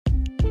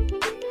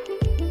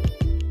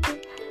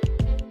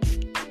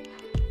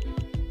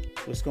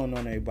What's going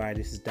on, everybody?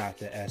 This is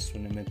Dr. S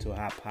from the Mental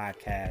High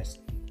Podcast,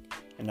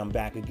 and I'm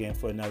back again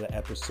for another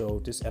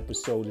episode. This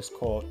episode is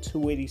called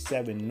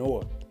 287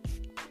 North.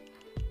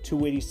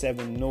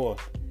 287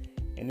 North.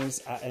 In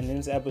this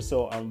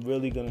episode, I'm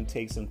really going to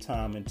take some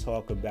time and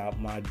talk about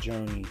my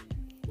journey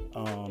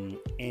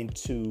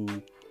into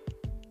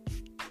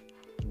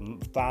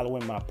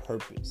following my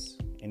purpose.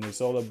 And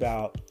it's all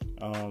about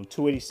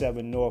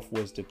 287 North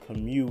was the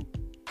commute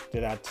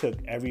that I took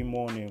every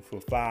morning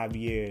for 5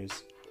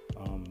 years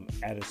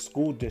at a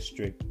school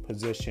district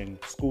position,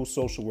 school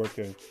social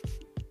worker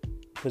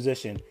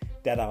position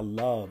that I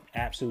loved.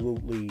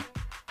 Absolutely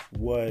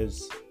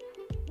was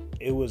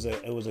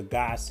a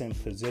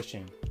godsend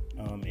position.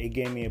 It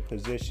gave me a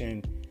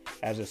position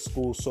as a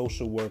school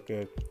social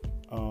worker,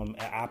 an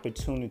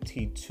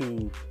opportunity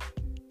to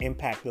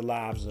impact the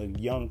lives of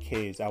young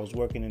kids. I was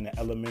working in the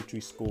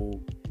elementary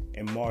school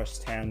in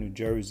Morristown, New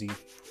Jersey,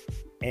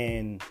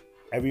 and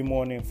every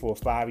morning for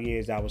 5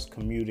 years I was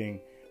commuting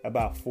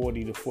about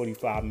 40 to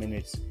 45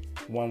 minutes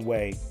one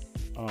way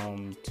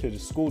to the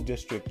school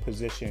district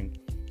position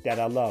that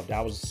I loved.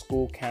 I was a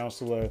school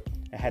counselor.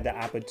 I had the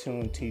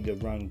opportunity to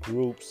run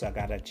groups. I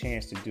got a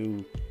chance to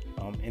do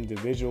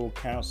individual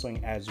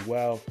counseling as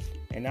well.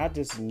 And I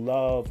just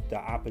loved the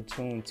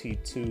opportunity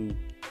to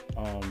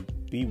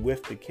be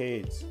with the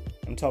kids.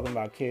 I'm talking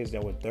about kids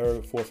that were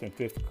 3rd, 4th, and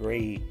 5th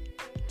grade,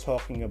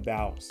 talking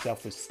about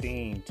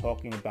self-esteem,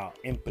 talking about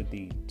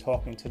empathy,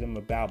 talking to them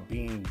about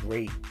being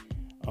great,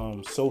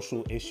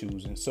 social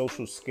issues and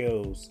social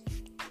skills.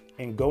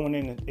 And going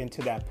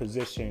into that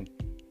position,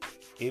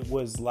 it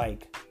was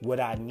like what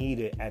I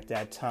needed at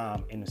that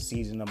time in the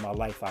season of my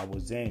life I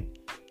was in.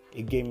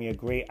 It gave me a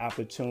great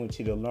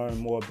opportunity to learn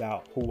more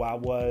about who I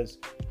was,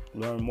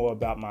 learn more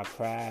about my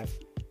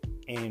craft,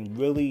 and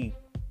really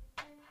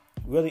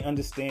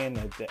understand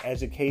the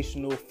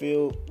educational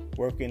field,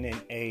 working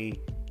in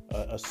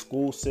a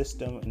school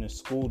system, in a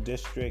school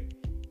district,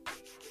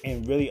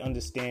 and really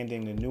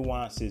understanding the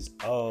nuances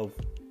of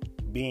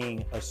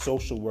being a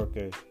social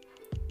worker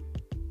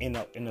in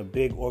a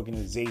big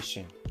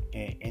organization,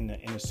 in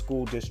a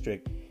school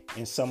district,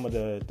 and some of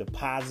the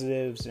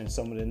positives and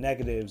some of the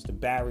negatives, the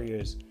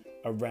barriers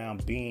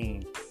around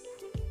being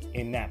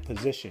in that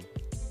position.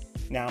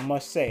 Now, I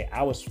must say,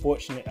 I was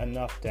fortunate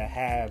enough to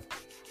have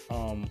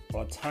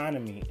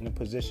autonomy in the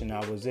position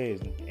I was in,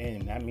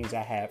 and that means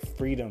I had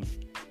freedom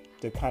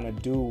to kind of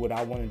do what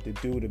I wanted to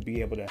do, to be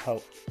able to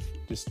help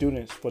the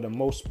students for the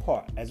most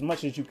part, as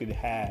much as you could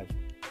have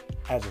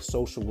as a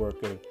social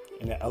worker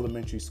in an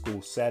elementary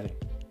school setting.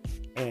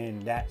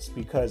 And that's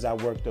because I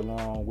worked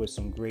along with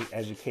some great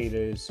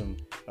educators,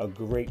 a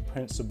great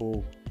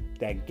principal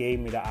that gave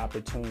me the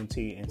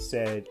opportunity and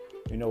said,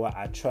 you know what,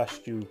 I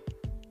trust you,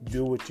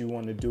 do what you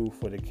want to do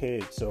for the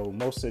kids. So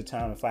most of the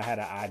time, if I had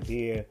an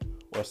idea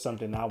or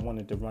something I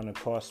wanted to run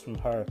across to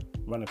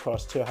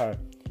her,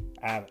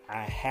 I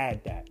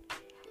had that.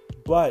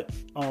 But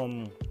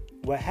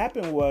what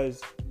happened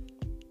was,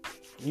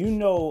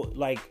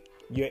 like,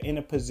 you're in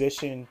a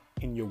position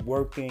and you're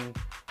working,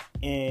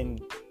 and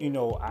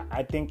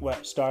I think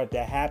what started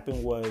to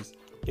happen was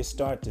it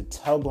started to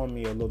tug on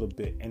me a little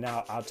bit, and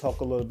I'll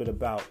talk a little bit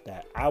about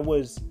that. I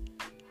was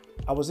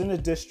in a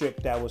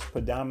district that was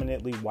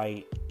predominantly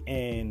white,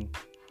 and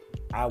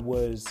I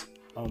was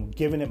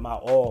giving it my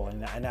all,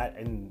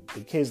 and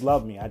the kids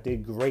loved me. I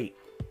did great,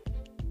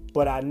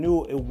 but I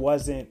knew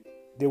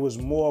there was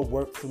more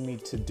work for me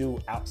to do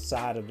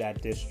outside of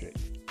that district.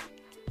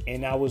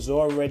 And I was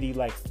already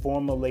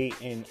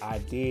formulating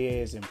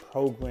ideas and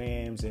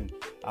programs, and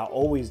I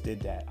always did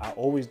that. I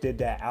always did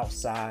that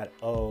outside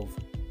of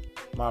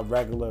my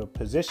regular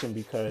position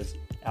because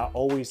I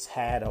always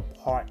had a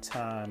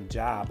part-time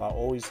job. I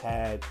always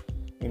had,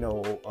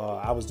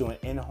 I was doing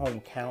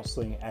in-home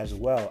counseling as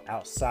well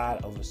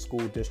outside of a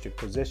school district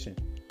position.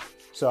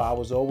 So I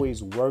was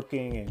always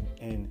working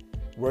and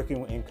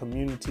working in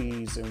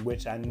communities in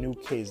which I knew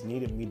kids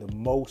needed me the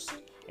most.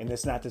 And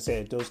it's not to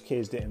say that those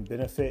kids didn't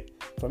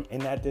benefit from in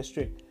that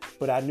district,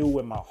 but I knew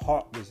where my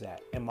heart was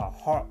at. And my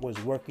heart was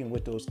working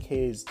with those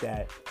kids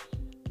that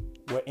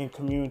were in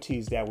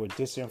communities that were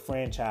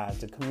disenfranchised,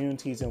 the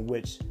communities in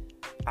which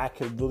I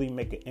could really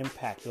make an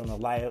impact on the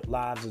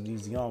lives of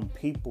these young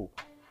people.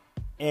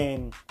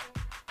 And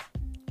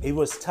it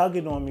was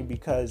tugging on me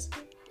because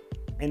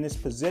in this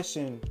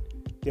position,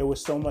 there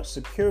was so much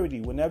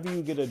security. Whenever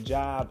you get a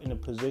job in a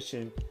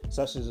position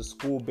such as a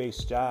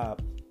school-based job,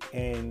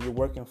 and you're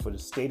working for the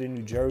state of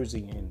New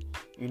Jersey, and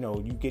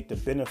you get the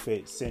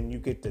benefits and you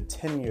get the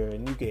tenure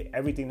and you get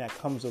everything that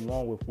comes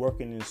along with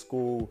working in a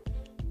school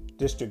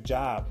district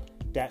job,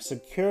 that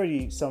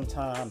security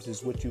sometimes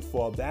is what you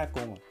fall back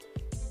on.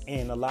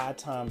 And a lot of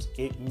times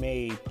it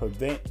may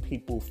prevent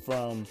people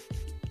from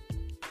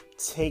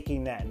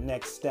taking that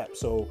next step.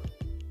 So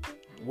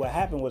what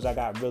happened was I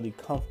got really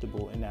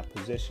comfortable in that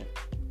position.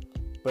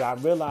 But I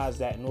realized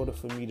that in order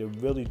for me to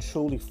really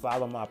truly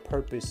follow my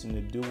purpose and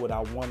to do what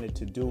I wanted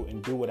to do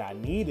and do what I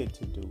needed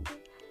to do,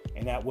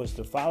 and that was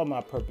to follow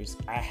my purpose,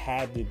 I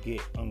had to get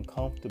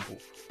uncomfortable.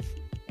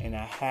 And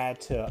I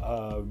had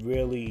to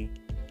really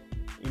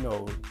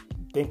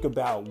think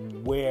about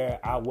where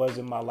I was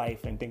in my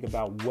life and think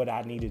about what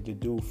I needed to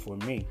do for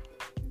me.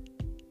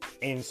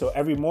 And so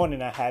every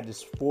morning I had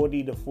this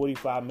 40 to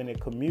 45 minute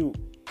commute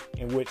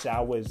in which I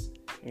would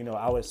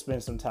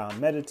spend some time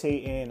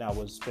meditating. I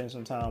would spend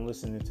some time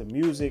listening to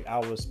music. I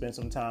would spend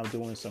some time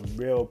doing some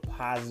real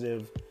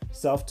positive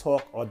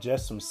self-talk or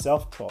just some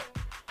self-talk.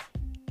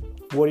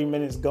 40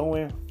 minutes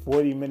going,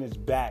 40 minutes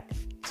back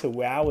to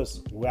where I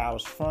was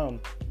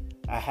from.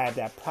 I had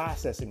that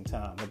processing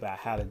time about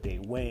how the day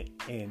went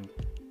and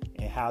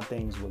how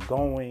things were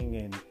going.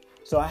 And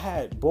so I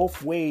had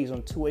both ways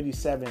on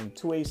 287.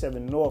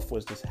 287 North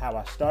was just how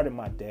I started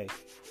my day.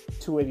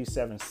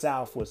 287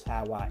 South was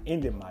how I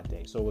ended my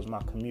day. So it was my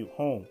commute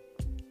home.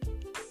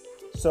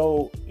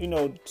 So,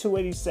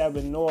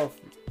 287 North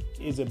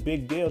is a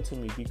big deal to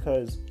me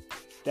because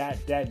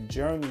that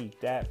journey,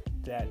 that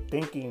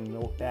thinking,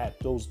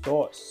 those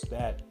thoughts,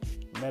 that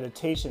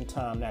meditation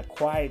time, that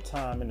quiet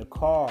time in the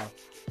car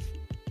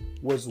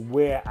was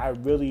where I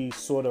really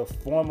sort of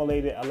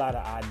formulated a lot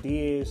of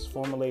ideas,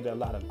 formulated a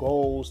lot of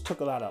goals,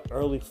 took a lot of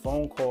early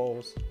phone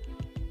calls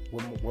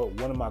with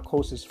one of my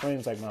closest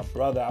friends, like my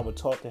brother. I would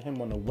talk to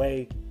him on the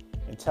way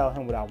and tell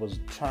him what I was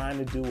trying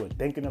to do or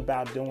thinking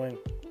about doing.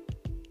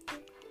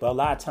 But a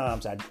lot of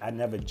times I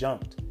never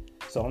jumped.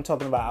 So I'm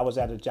talking about I was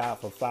at a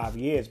job for 5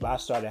 years, but I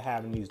started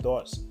having these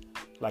thoughts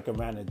like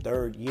around the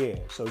third year.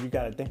 So you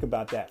got to think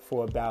about that.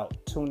 For about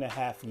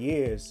 2.5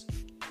 years,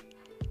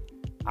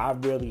 I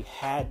really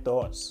had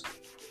thoughts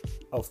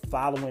of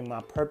following my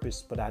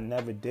purpose, but I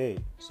never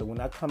did. So when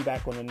I come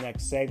back on the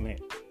next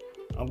segment,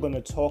 I'm going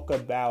to talk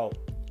about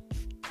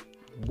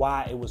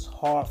why it was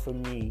hard for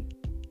me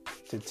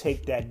to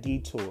take that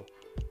detour.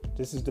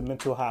 This is the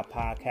Mental High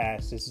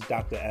Podcast. This is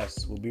Dr.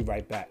 S. We'll be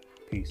right back.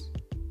 Peace.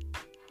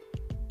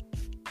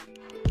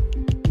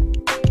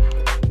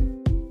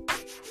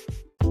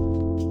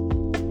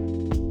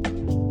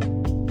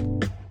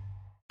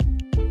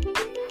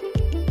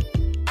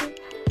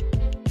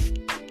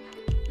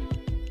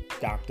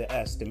 Dr.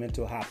 S, the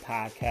Mental High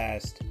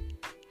Podcast.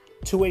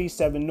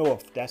 287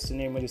 North, that's the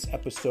name of this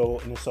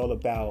episode, and it's all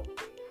about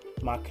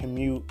my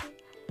commute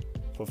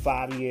for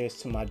 5 years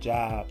to my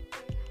job.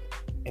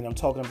 And I'm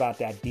talking about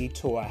that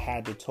detour I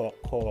had to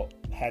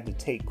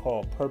take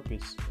called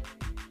purpose.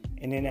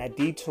 And in that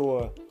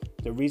detour,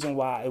 the reason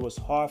why it was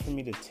hard for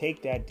me to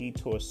take that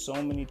detour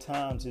so many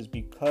times is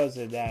because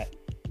of that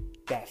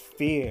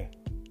fear,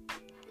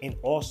 and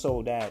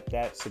also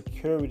that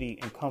security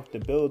and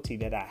comfortability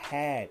that I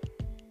had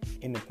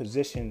in the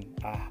position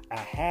I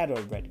had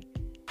already.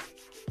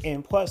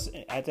 And plus,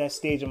 at that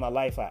stage of my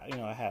life,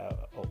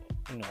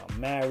 I'm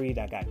married,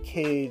 I got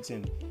kids,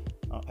 and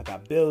I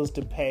got bills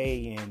to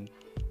pay, and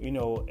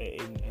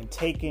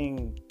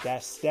taking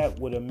that step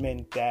would have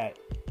meant that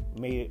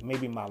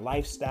maybe my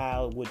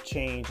lifestyle would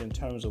change in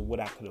terms of what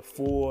I could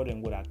afford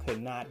and what I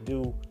could not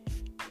do,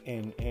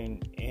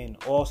 and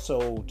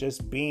also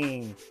just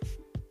being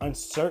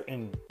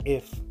uncertain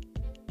if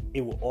it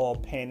will all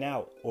pan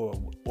out or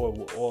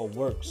will all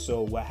work.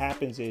 So what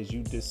happens is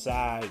you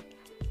decide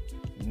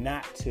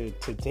not to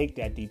take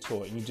that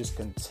detour and you just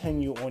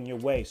continue on your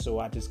way. So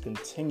I just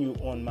continue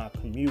on my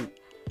commute,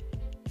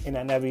 and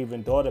I never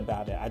even thought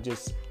about it. I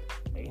just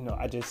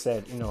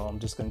said, I'm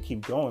just going to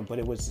keep going, but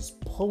it was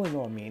just pulling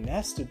on me. And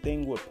that's the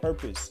thing with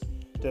purpose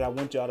that I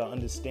want y'all to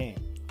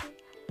understand.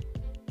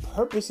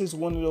 Purpose is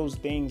one of those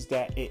things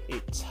that it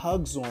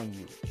tugs on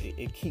you.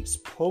 It keeps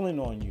pulling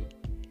on you.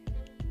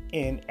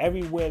 And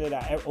everywhere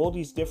that all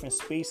these different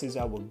spaces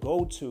I would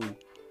go to,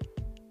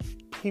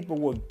 people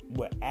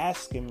were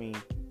asking me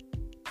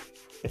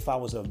if I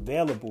was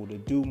available to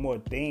do more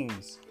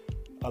things.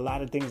 A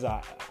lot of things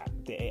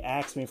they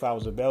asked me if I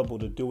was available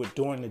to do it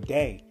during the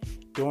day,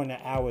 during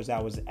the hours I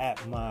was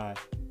at my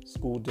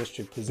school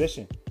district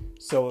position.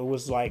 So it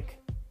was like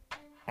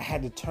I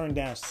had to turn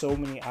down so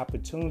many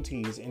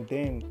opportunities. And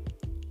then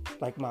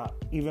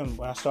even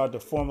when I started to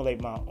formulate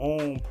my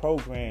own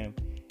program,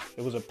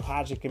 it was a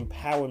project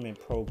empowerment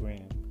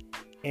program.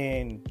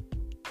 And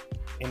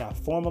I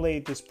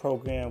formulated this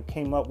program,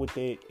 came up with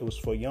it. It was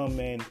for young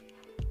men.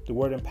 The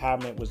word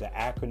empowerment was an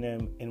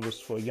acronym, and it was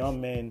for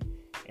young men.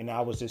 And I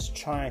was just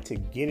trying to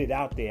get it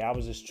out there. I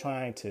was just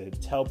trying to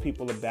tell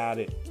people about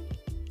it.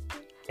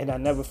 And I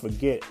never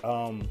forget,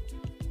 I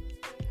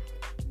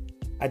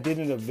did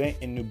an event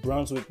in New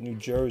Brunswick, New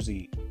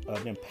Jersey,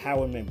 an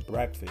empowerment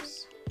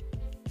breakfast.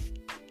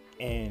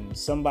 And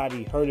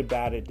somebody heard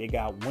about it. They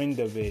got wind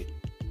of it.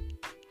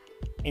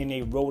 And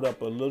they wrote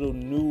up a little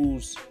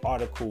news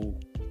article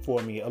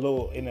for me, a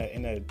little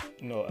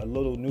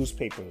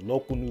newspaper,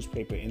 local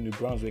newspaper in New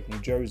Brunswick, New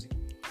Jersey.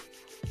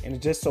 And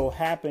it just so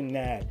happened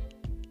that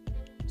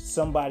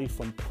somebody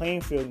from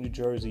Plainfield, New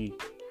Jersey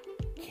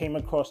came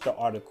across the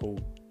article,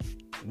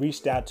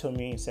 reached out to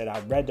me and said, I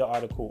read the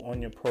article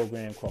on your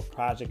program called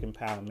Project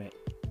Empowerment.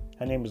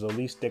 Her name is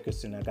Elise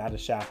Dickerson. I got to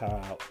shout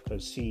her out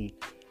because she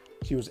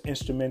was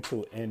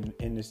instrumental in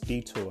this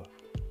detour.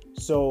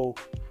 So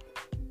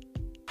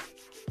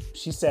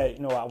she said,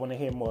 I want to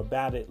hear more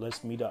about it.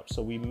 Let's meet up.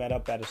 So we met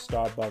up at a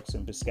Starbucks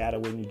in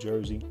Piscataway, New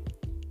Jersey.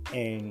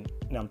 And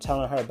I'm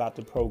telling her about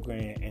the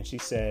program, and she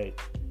said,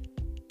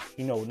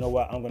 you know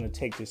what, I'm going to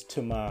take this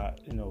to my,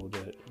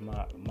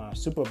 my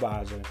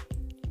supervisor,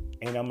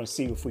 and I'm going to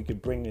see if we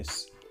could bring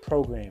this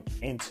program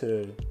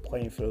into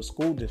Plainfield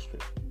School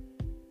District.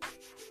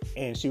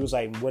 And she was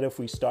like, what if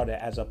we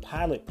started as a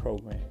pilot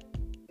program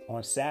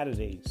on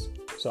Saturdays?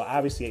 So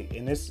obviously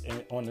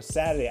on the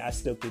Saturday, I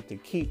still get to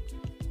keep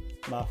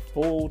my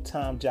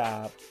full-time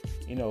job,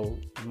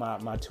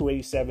 my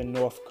 287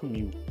 North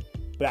commute,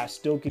 but I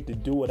still get to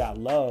do what I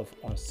love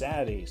on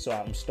Saturday. So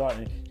I'm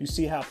starting, you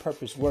see how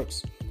Purpose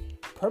works.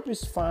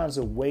 Purpose finds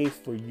a way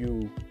for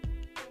you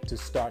to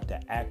start to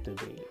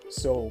activate it.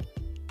 So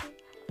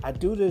I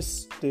do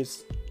this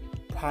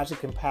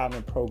Project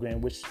Empowerment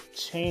program, which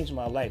changed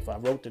my life. I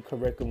wrote the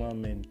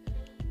curriculum and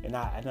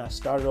I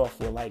started off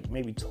with like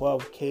maybe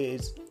 12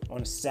 kids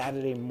on a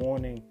Saturday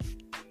morning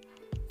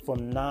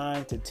from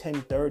 9 to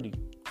 10:30.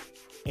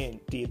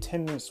 And the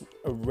attendance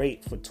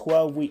rate for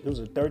 12 weeks, it was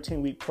a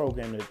 13-week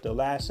program. The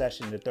last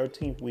session, the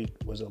 13th week,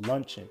 was a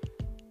luncheon.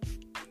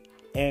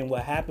 And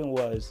what happened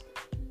was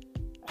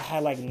I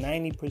had like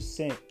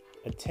 90%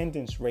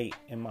 attendance rate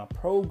in my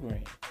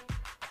program.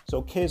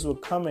 So kids were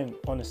coming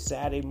on a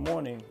Saturday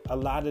morning. A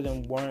lot of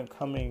them weren't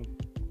coming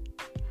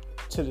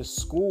to the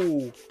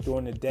school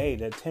during the day.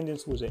 The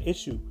attendance was an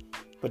issue,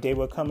 but they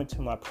were coming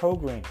to my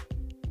program.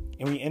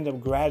 And we ended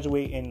up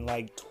graduating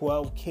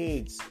 12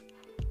 kids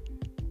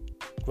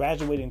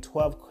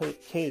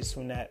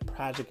from that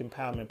Project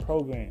Empowerment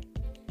program.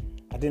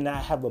 I did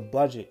not have a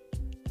budget.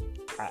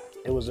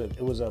 It was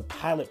a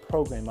pilot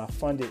program. I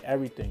funded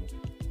everything.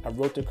 I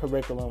wrote the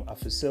curriculum. I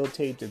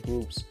facilitated the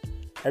groups.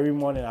 Every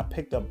morning I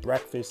picked up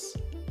breakfast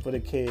for the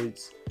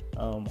kids.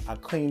 I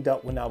cleaned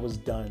up when I was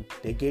done.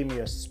 They gave me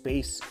a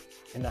space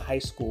in the high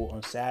school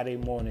on Saturday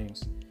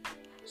mornings.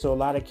 So a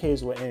lot of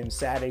kids were in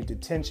Saturday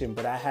detention,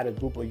 but I had a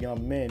group of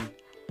young men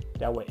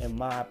that were in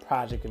my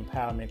Project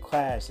Empowerment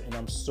class, and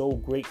I'm so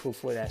grateful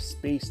for that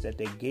space that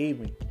they gave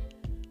me.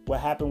 What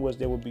happened was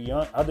there would be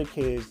other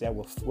kids that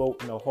would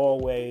float in the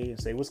hallway and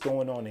say, what's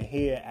going on in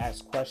here,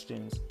 ask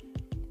questions.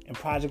 And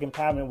Project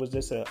Empowerment was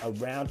just a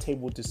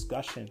roundtable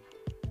discussion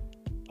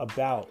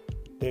about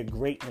their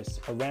greatness,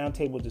 a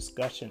roundtable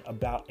discussion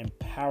about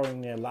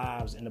empowering their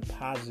lives in a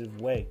positive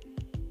way.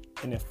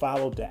 And it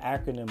followed the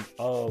acronym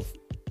of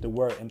the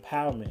word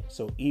empowerment.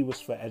 So E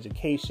was for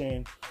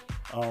education,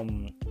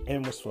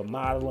 M was for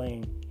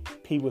modeling,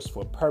 P was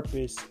for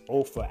purpose,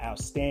 O for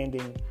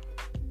outstanding,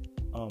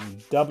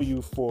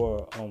 W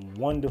for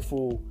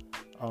wonderful,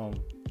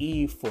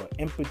 E for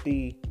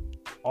empathy,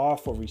 R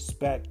for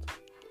respect,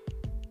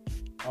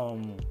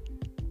 and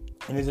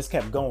it just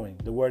kept going.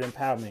 The word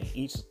empowerment.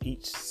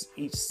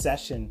 Each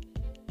session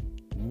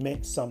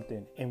meant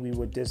something, and we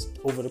would just,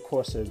 over the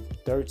course of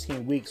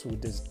 13 weeks,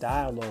 with this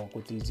dialogue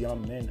with these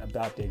young men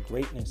about their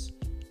greatness.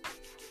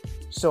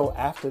 So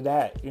after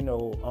that,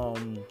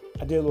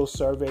 I did a little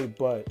survey,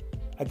 but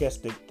I guess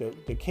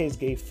the kids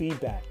gave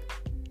feedback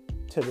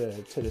to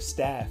the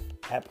staff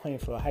at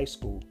Plainfield High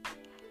School.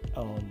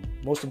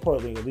 Most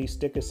importantly, Elise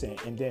Dickerson,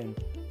 and then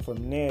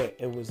from there,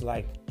 it was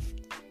like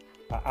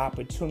an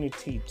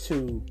opportunity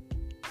to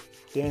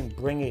then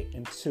bring it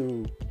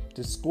into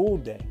the school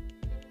day.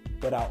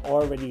 But I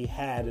already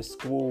had a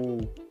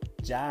school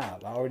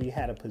job. I already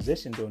had a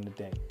position during the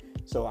day.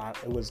 So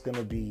it was going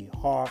to be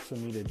hard for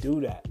me to do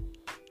that.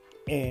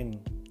 And,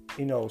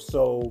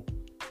 so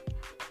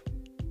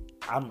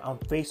I'm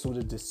faced with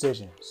a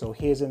decision. So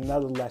here's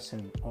another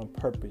lesson on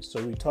purpose.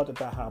 So we talked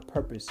about how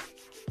purpose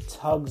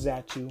tugs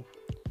at you.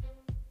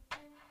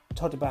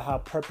 Talked about how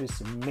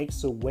purpose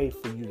makes a way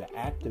for you to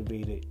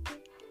activate it.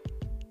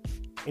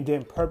 And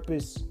then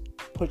purpose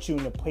puts you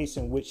in a place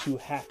in which you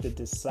have to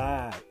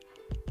decide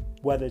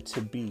whether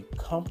to be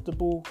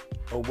comfortable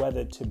or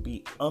whether to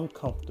be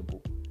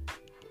uncomfortable.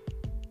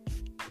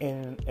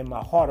 And in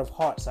my heart of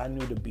hearts, I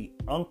knew to be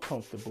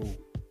uncomfortable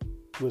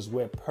was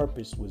where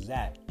purpose was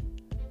at.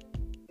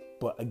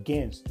 But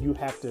again, you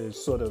have to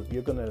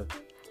you're gonna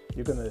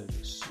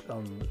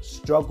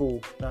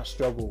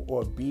struggle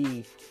or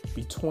be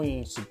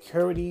between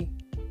security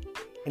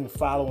and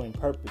following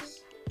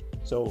purpose.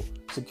 So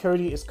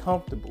security is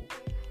comfortable,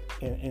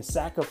 and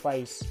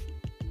sacrifice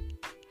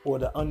or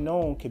the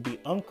unknown can be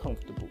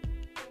uncomfortable.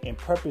 And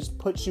purpose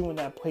puts you in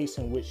that place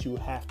in which you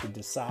have to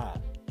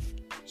decide.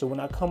 So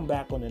when I come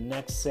back on the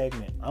next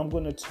segment, I'm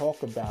going to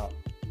talk about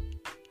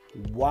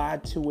why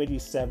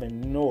 287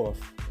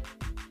 North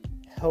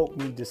helped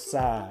me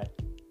decide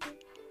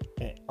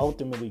and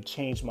ultimately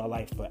change my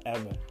life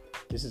forever.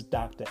 This is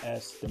Dr.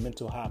 S, the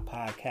Mental High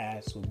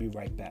Podcast. We'll be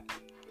right back.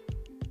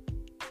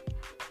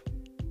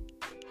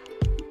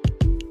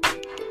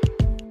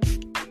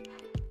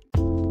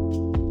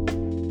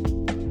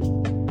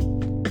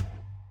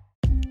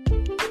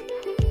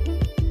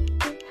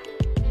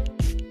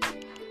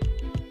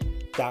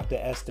 Dr.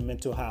 S, the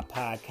Mental High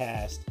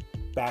Podcast,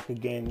 back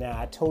again. Now,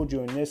 I told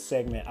you in this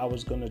segment I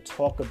was going to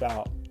talk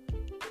about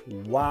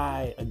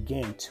why,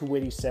 again,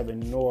 287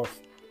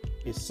 North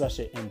is such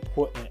an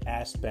important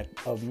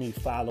aspect of me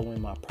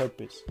following my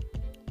purpose.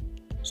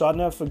 So I'll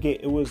never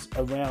forget, it was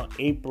around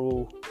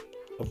April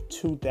of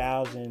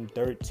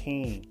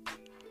 2013.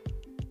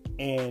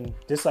 And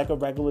just like a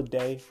regular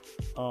day,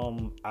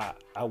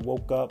 I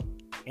woke up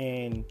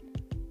and,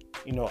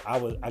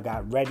 I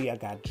got ready, I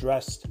got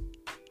dressed,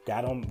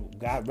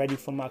 got ready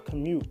for my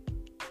commute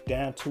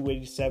down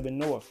 287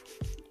 North.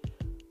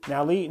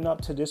 Now, leading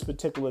up to this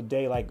particular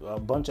day, like a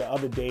bunch of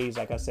other days,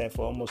 like I said,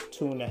 for almost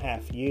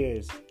 2.5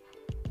 years,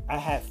 I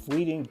had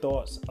fleeting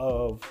thoughts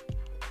of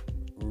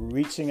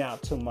reaching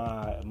out to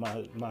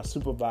my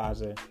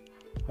supervisor.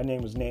 Her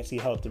name was Nancy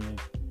Helterman,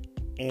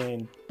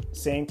 and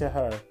saying to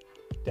her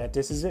that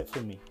this is it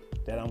for me,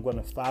 that I'm going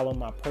to follow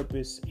my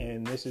purpose,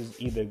 and this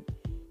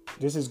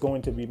is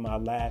going to be my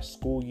last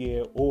school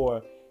year,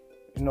 or,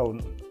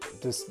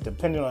 just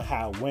depending on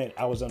how it went,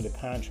 I was under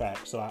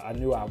contract, so I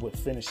knew I would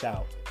finish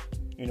out,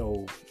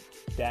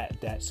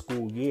 that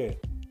school year.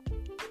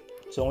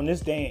 So on this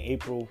day in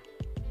April,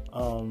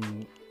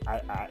 I'm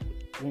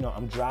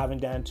driving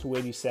down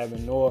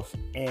 287 North,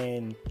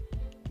 and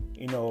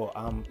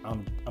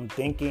I'm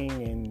thinking,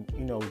 and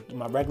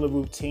my regular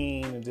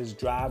routine, and just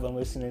driving,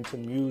 listening to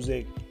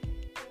music,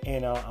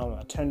 and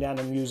I turn down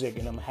the music,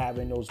 and I'm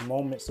having those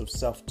moments of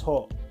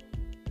self-talk.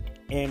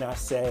 And I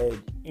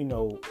said,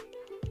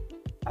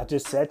 I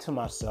just said to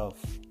myself,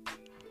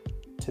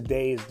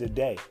 today is the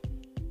day.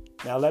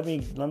 Now let me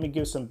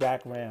give some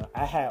background.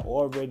 I had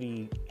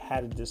already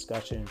had a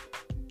discussion,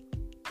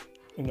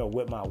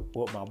 with my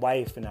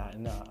wife, and I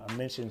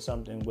mentioned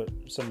something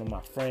with some of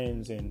my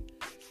friends, and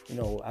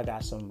I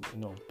got some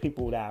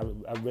people that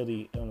I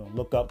really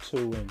look up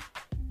to,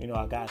 and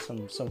I got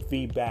some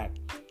feedback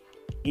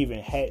even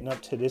heading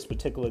up to this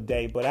particular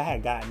day, but I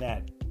had gotten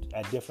that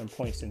at different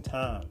points in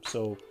time.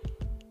 So,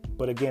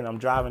 but again, I'm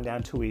driving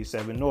down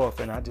 287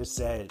 North, and I just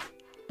said,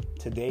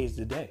 today's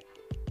the day.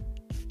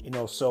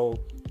 So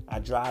I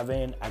drive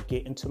in, I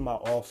get into my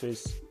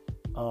office,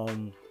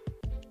 and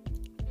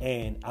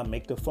I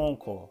make the phone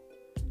call.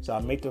 So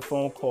I make the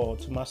phone call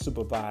to my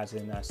supervisor,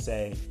 and I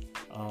say,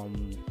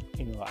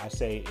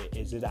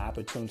 is it an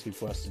opportunity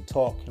for us to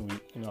talk? Can we,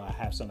 I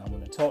have something I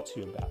want to talk to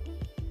you about.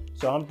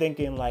 So I'm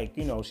thinking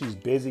she's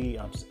busy.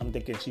 I'm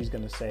thinking she's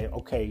going to say,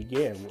 okay,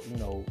 yeah,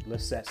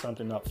 let's set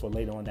something up for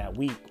later on that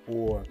week,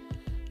 or,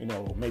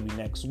 maybe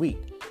next week.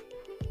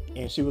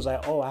 And she was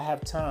like, oh, I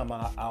have time.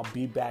 I'll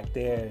be back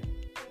there.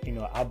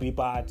 I'll be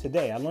by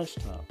today at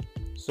lunchtime.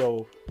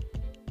 So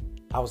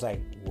I was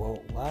like,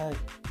 well, what?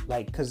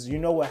 Because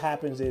what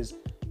happens is,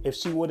 if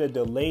she would have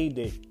delayed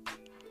it,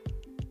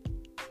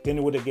 then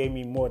it would have gave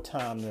me more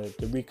time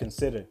to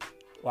reconsider.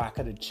 Or I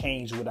could have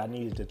changed what I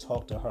needed to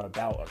talk to her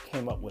about, or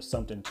came up with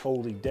something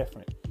totally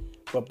different.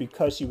 But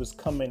because she was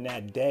coming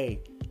that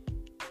day,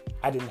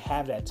 I didn't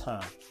have that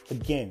time.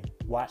 Again,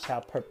 watch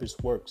how purpose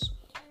works.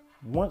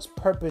 Once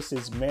purpose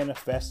is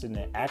manifested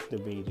and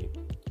activated,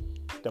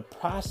 the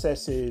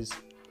processes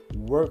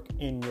work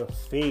in your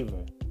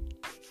favor,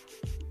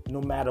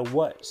 no matter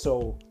what.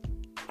 So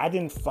I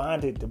didn't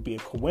find it to be a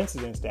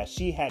coincidence that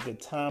she had the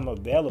time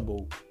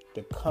available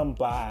to come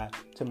by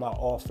to my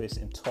office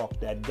and talk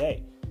that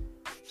day.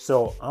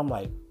 So I'm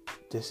like,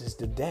 this is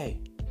the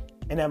day.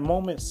 And at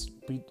moments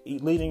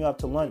leading up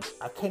to lunch,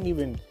 I couldn't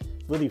even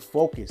really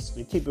focus.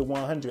 To keep it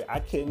 100, I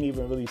couldn't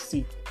even really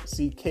see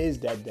kids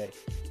that day.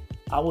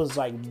 I was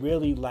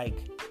really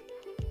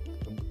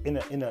in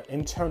an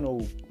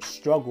internal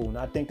struggle. And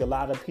I think a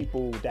lot of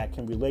people that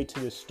can relate to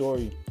this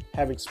story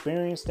have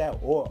experienced that,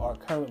 or are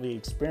currently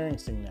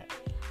experiencing that.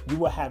 You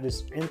will have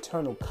this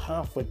internal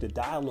conflict, the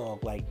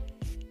dialogue, like,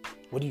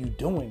 what are you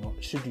doing? Or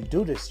should you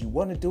do this? You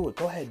want to do it?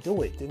 Go ahead,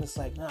 do it. Then it's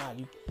like, nah,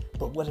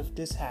 but what if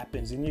this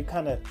happens? And you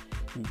kind of,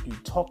 you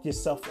talk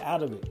yourself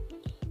out of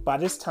it. By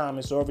this time,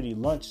 it's already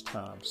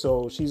lunchtime.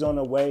 So she's on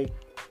her way.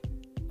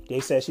 They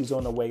said she's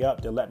on her way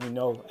up. They let me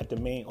know at the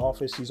main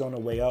office she's on her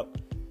way up.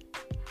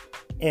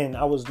 And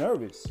I was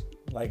nervous.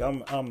 But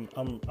I'm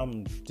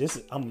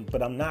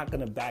not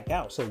going to back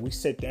out. So we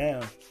sit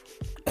down,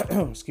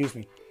 excuse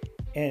me,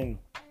 and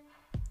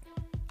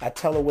I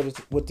tell her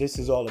what this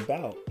is all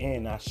about.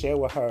 And I share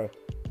with her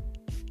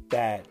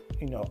that,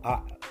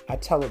 I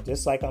tell her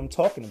just like I'm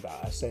talking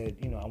about. I said,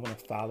 I want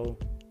to follow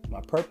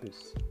my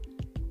purpose.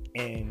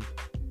 And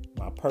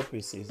my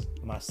purpose is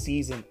my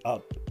season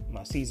up.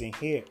 My season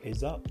here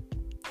is up.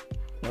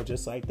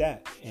 Just like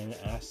that. And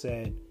I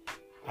said,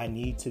 I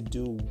need to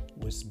do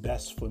what's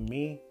best for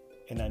me.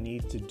 And I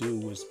need to do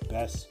what's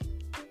best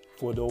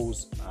for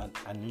those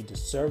I need to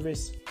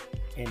service.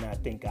 And I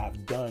think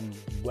I've done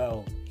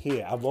well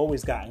here. I've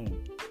always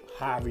gotten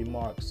high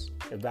remarks,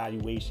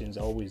 evaluations,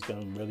 always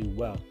done really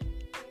well.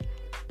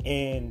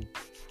 And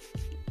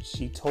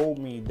she told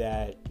me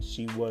that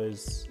she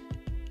was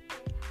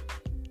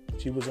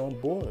on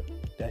board,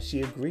 that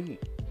she agreed,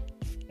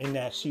 and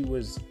that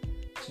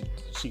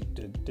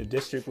the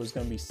district was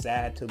going to be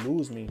sad to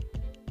lose me,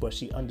 but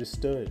she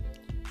understood.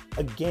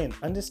 Again,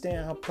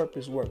 understand how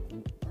purpose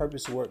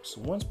works.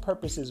 Once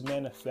purpose is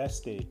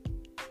manifested,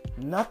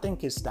 nothing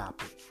can stop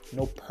it.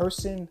 No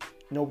person,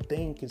 no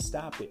thing can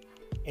stop it.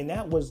 And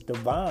that was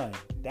divine.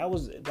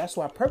 That's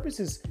why purpose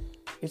is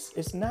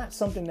it's not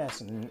something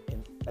that's in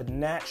a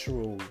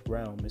natural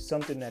realm. It's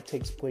something that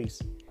takes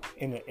place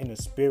in a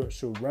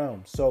spiritual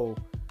realm. So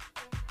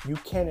you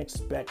can't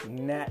expect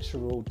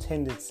natural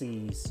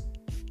tendencies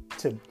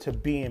to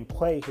be in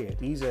play here.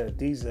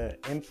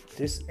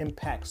 This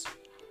impacts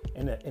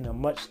in a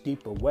much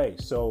deeper way.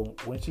 So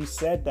when she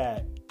said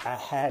that, I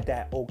had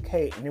that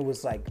okay, and it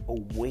was like a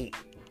weight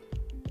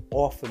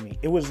off of me.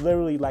 It was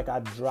literally like I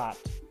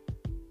dropped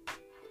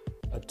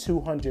a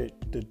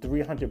 200 to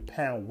 300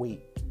 pound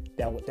weight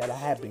that I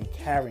had been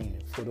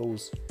carrying for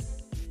those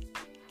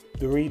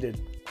 3 to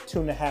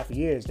 2.5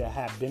 years that I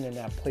had been in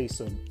that place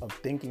of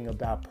thinking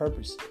about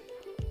purpose.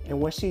 And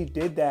when she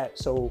did that,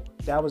 so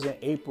that was in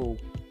April,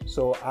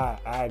 so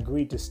I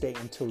agreed to stay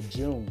until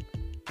June,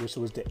 which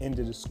was the end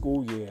of the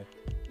school year.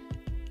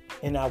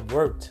 And I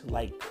worked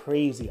like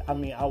crazy. I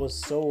mean, I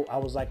was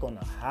like on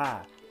a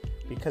high,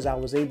 because I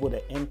was able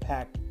to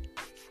impact,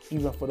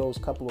 even for those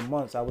couple of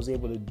months, I was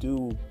able to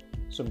do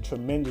some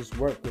tremendous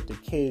work with the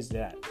kids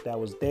that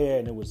was there.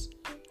 And it was,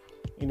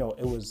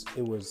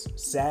 it was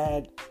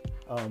sad,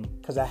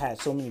 because I had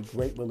so many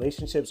great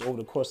relationships over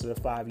the course of the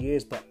 5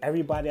 years, but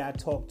everybody I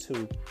talked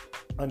to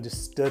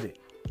understood it.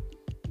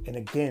 And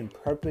again,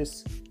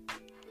 purpose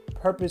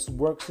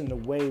works in a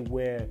way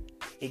where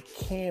it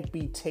can't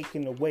be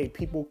taken away.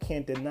 People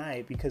can't deny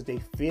it because they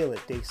feel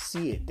it, they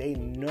see it, they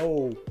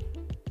know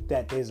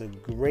that there's a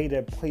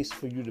greater place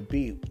for you to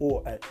be,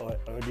 or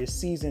this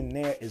season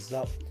there is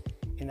up.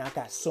 And I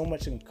got so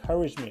much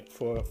encouragement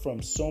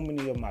from so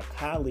many of my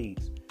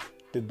colleagues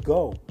to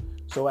go.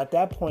 So at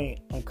that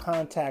point, I'm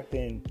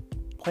contacting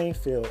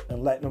Plainfield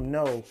and letting them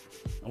know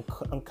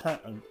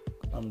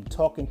I'm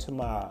talking to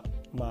my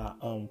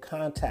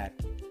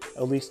contact,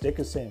 Elise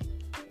Dickerson,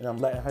 and I'm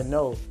letting her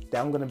know that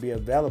I'm going to be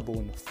available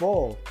in the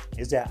fall.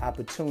 Is that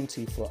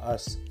opportunity for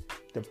us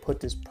to put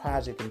this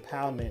project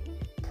empowerment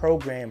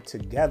program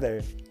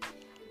together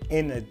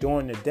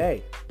during the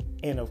day?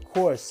 And of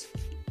course,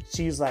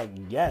 she's like,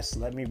 yes,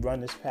 let me run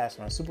this past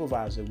my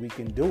supervisor. We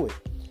can do it.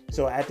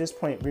 So at this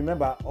point,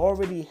 remember, I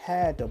already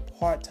had the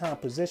part-time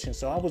position.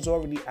 So I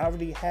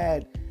already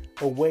had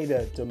a way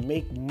to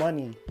make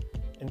money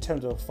in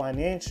terms of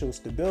financial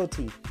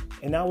stability.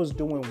 And I was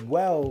doing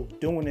well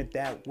doing it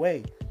that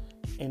way.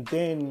 And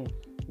then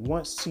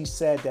once she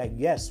said that,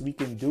 yes, we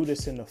can do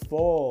this in the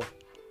fall,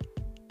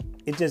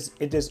 it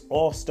just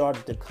all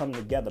started to come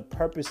together.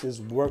 Purpose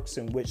is works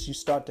in which you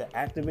start to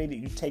activate it.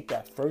 You take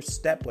that first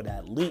step, or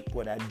that leap,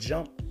 or that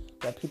jump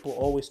that people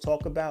always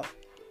talk about,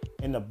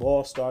 and the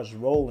ball starts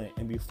rolling.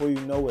 And before you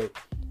know it,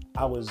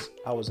 I was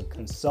a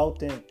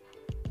consultant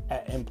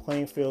in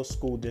Plainfield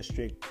School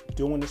District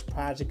doing this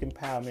project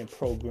empowerment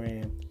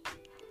program.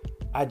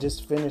 I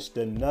just finished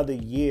another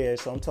year,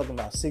 so I'm talking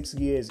about 6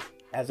 years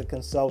as a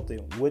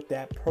consultant with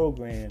that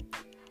program.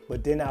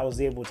 But then I was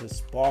able to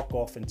spark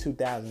off in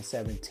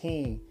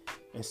 2017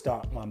 and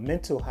start my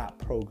Mental Hop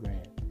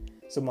program.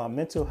 So my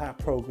Mental Hop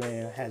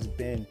program has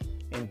been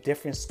in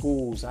different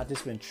schools. I've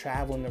just been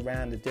traveling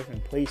around to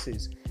different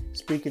places,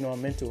 speaking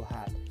on Mental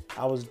Hop.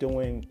 I was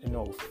doing,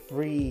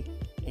 free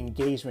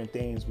engagement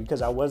things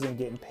because I wasn't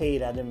getting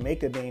paid. I didn't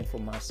make a name for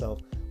myself.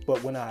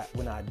 But when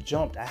I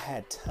jumped, I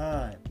had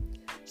time.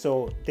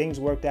 So things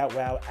worked out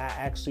where I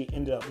actually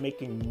ended up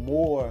making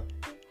more.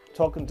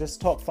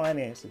 Talk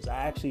finances. I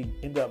actually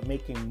ended up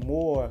making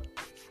more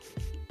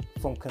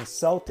from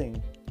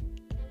consulting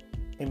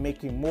and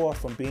making more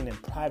from being in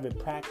private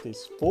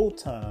practice full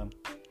time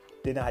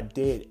than I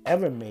did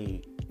ever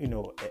made,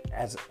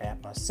 as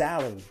at my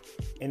salary.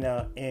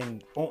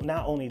 And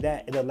not only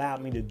that, it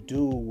allowed me to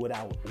do what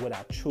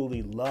I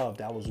truly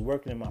loved. I was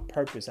working in my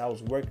purpose. I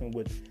was working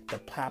with the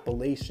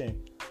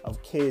population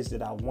of kids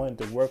that I wanted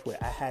to work with.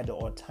 I had the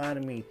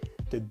autonomy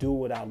to do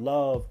what I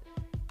loved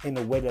in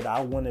the way that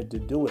I wanted to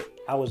do it.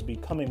 I was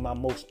becoming my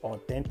most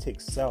authentic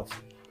self.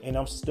 And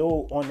I'm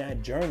still on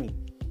that journey.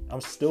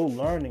 I'm still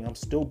learning. I'm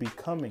still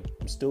becoming.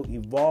 I'm still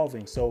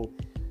evolving. So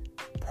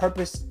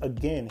purpose,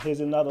 again, here's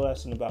another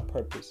lesson about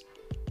purpose.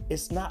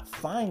 It's not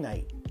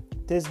finite.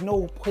 There's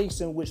no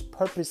place in which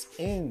purpose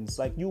ends.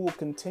 Like, you will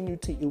continue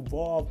to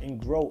evolve and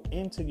grow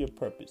into your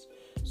purpose.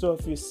 So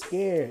if you're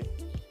scared,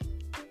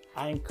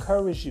 I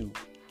encourage you,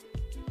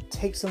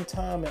 take some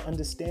time and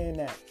understand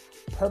that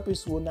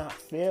purpose will not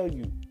fail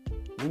you.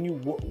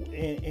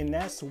 And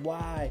that's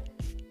why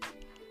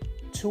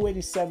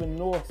 287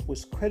 North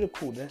was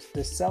critical. That's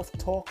the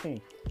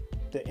self-talking,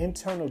 the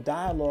internal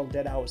dialogue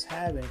that I was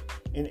having,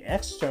 and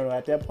external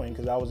at that point,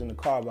 because I was in the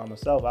car by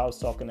myself. I was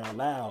talking out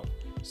loud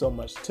so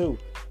much too.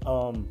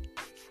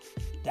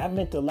 That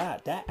meant a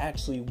lot. That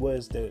actually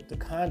was the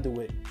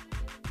conduit,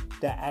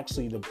 that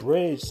actually the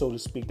bridge, so to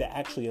speak, that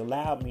actually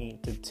allowed me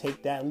to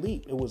take that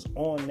leap. It was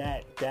on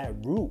that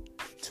route,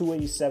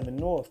 287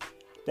 North,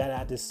 that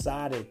I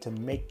decided to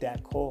make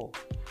that call.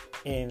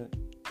 And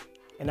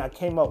I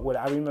came up with,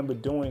 I remember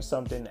doing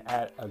something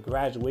at a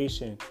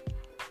graduation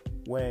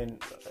when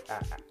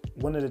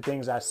one of the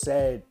things I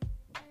said,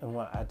 and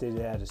when I did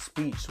it at a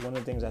speech, one of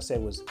the things I said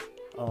was,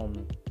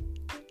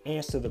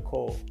 answer the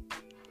call.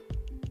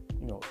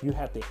 You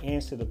have to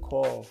answer the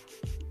call.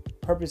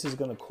 purpose is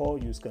going to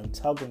call you. It's going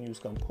to tug on you. It's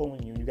going to pull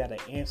on you. And you got to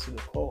answer the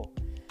call.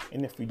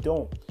 And if you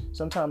don't,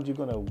 sometimes you're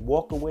going to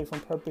walk away from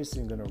purpose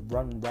and you're going to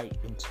run right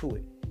into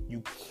it.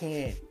 You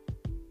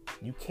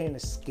can't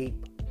escape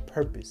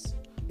purpose.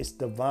 It's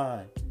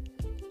divine.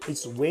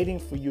 It's waiting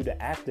for you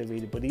to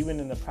activate it. But even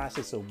in the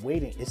process of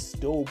waiting, it's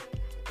still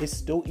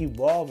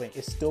evolving.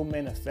 It's still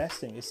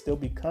manifesting. It's still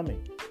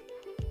becoming.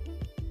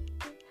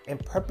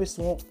 And purpose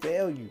won't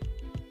fail you.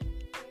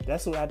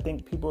 That's what I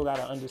think people got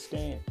to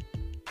understand.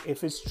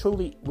 If it's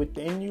truly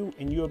within you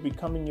and you're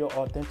becoming your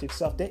authentic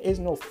self, there is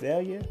no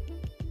failure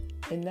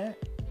in that.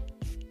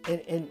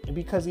 And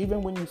because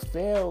even when you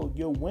fail,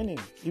 you're winning.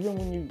 Even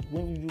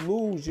when you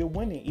lose, you're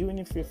winning. Even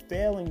if you're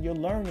failing, you're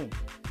learning.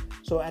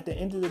 So at the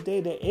end of the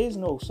day, there is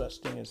no such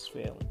thing as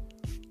failing.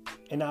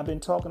 And I've been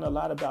talking a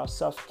lot about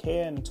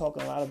self-care and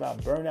talking a lot about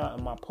burnout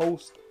in my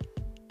post.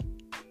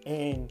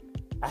 And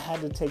I had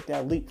to take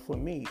that leap for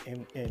me.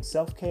 And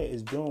self-care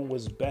is doing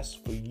what's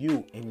best for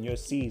you in your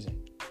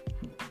season.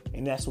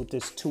 And that's what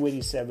this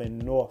 287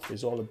 North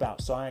is all about.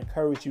 So I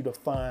encourage you to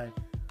find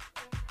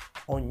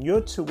on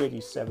your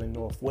 287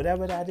 North,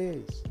 whatever that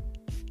is,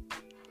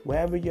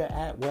 wherever you're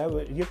at,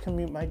 wherever your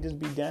commute might just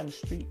be down the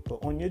street, but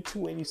on your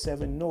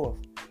 287 North,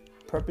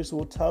 purpose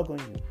will tug on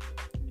you.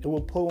 It will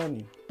pull on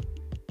you,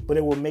 but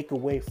it will make a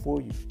way for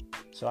you.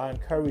 So I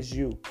encourage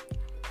you,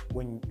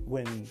 when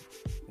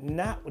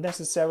not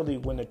necessarily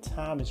when the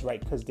time is right,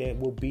 because there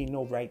will be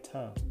no right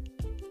time.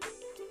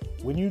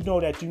 When you know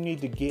that you need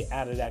to get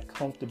out of that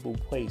comfortable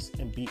place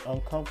and be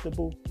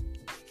uncomfortable,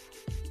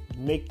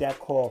 make that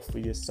call for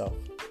yourself.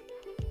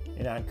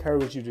 And I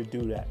encourage you to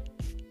do that.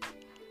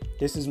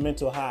 This is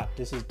Mental Hop.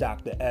 This is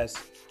Dr.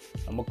 S.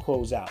 I'm going to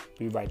close out.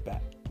 Be right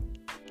back.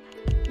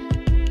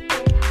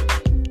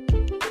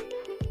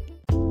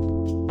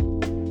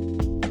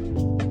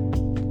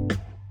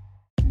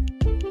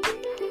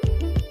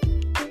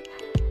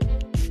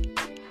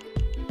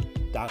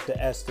 Dr.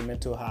 S, the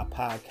Mental Hop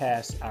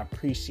Podcast. I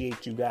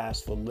appreciate you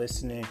guys for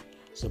listening,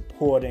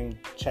 supporting,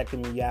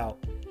 checking me out.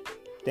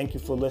 Thank you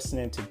for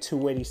listening to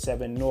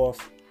 287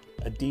 North,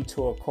 a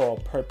detour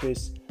called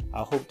Purpose.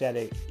 I hope that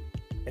it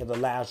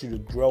allows you to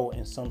grow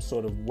in some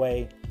sort of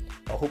way.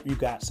 I hope you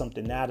got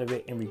something out of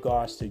it in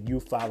regards to you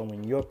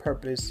following your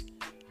purpose.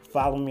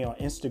 Follow me on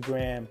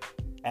Instagram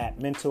at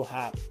Mental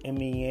Hop,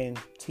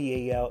 MENTALHOP,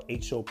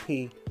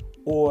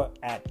 or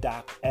at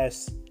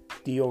DocS,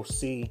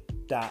 DOC._S.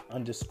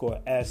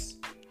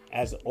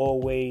 As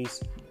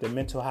always, the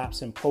Mental Hop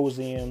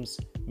Symposiums,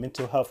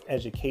 mental health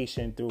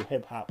education through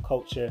hip hop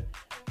culture.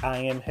 I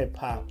am hip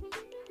hop.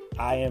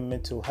 I am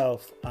mental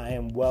health. I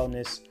am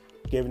wellness,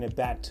 giving it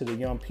back to the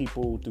young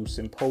people through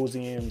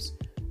symposiums,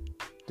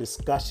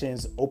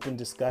 discussions, open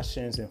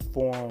discussions, and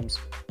forums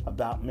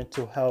about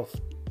mental health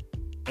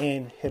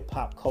in hip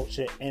hop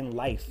culture and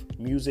life,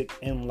 music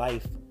and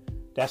life.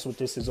 That's what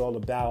this is all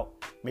about.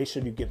 Make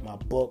sure you get my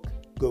book,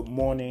 Good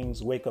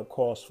Mornings, Wake Up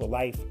Calls for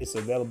Life. It's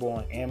available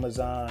on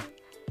Amazon.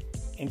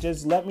 And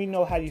just let me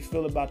know how you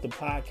feel about the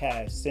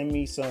podcast. Send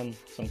me some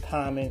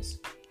comments,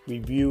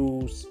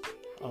 reviews.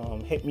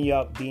 Hit me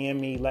up, DM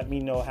me, let me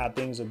know how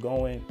things are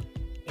going.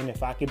 And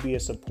if I could be a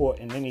support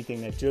in anything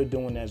that you're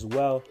doing as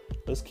well,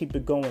 let's keep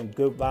it going.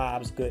 Good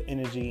vibes, good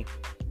energy.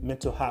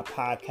 Mental Hop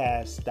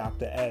Podcast,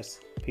 Dr. S.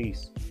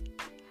 Peace.